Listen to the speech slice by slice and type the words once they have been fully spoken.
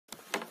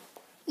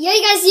Yeah,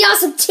 you guys see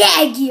awesome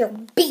tag here,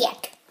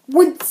 back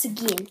once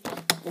again.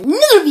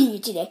 Another video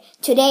today.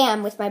 Today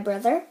I'm with my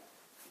brother.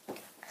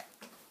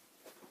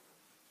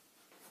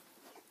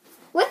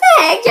 What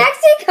the heck,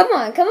 Jackson? Come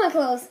on,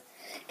 close.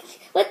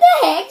 What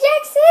the heck,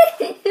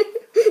 Jackson?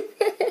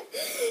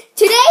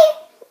 Today,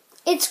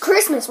 it's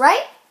Christmas,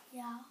 right?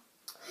 Yeah.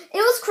 It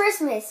was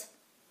Christmas.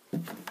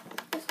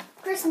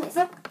 Christmas,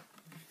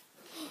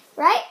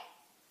 right?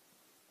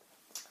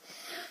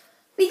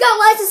 We got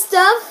lots of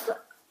stuff.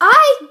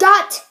 I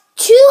got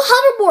 2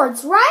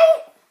 hoverboards,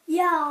 right?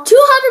 Yeah. 2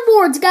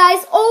 hoverboards,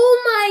 guys.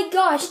 Oh my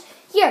gosh.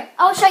 Here,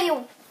 I'll show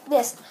you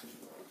this.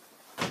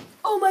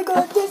 Oh my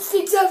god, this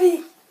thing's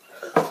heavy.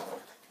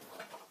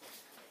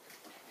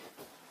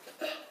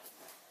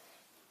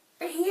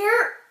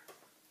 Here.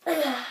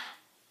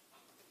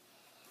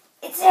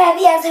 It's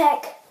heavy as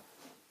heck.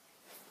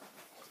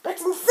 But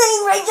it's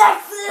insane, right,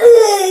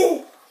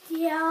 Jackson?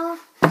 Yeah.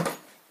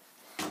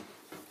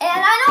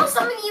 And I know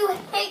some of you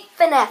hate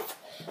FNAF.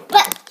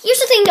 But here's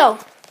the thing, though.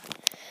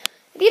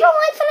 If you don't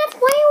like FNAF,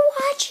 why are you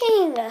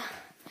watching?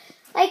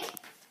 Like,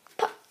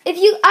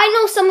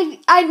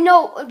 I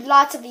know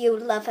lots of you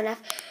love FNAF.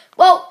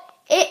 Well,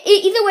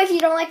 either way, if you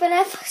don't like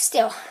FNAF,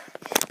 still.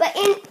 But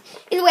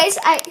either ways,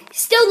 I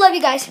still love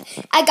you guys.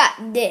 I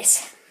got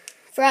this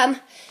from,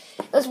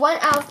 it was 1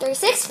 out of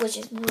 36, which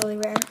is really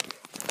rare.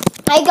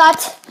 I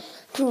got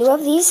 2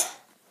 of these.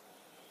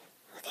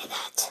 Look at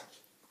that.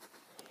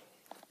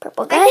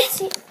 Purple guy.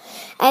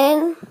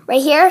 And then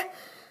right here.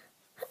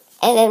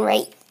 And then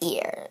right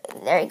here.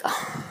 There you go.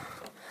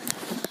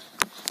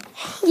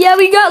 Yeah,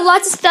 we got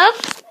lots of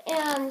stuff.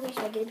 And there's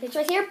my guinea pigs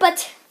right here.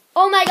 But,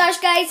 oh my gosh,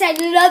 guys, I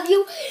love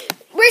you.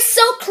 We're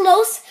so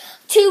close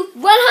to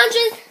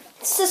 100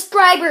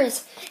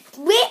 subscribers.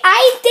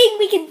 I think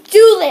we can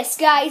do this,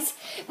 guys.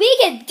 We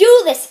can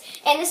do this.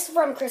 And this is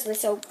from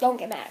Christmas, so don't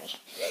get mad at me.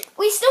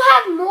 We still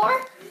have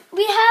more.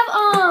 We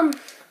have,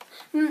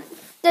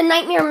 the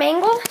Nightmare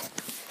Mangle.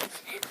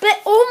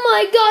 But, oh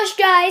my gosh,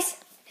 guys.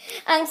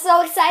 I'm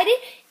so excited.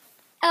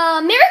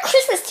 Merry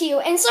Christmas to you.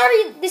 And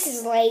sorry this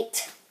is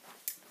late.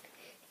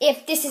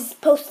 If this is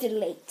posted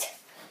late.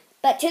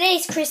 But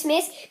today's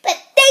Christmas. But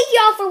thank you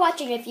all for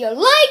watching. If you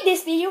like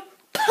this video,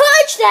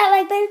 punch that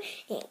like button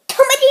and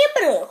comment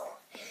down below.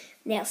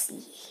 Now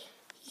see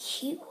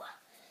you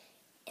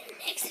in the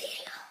next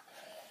video.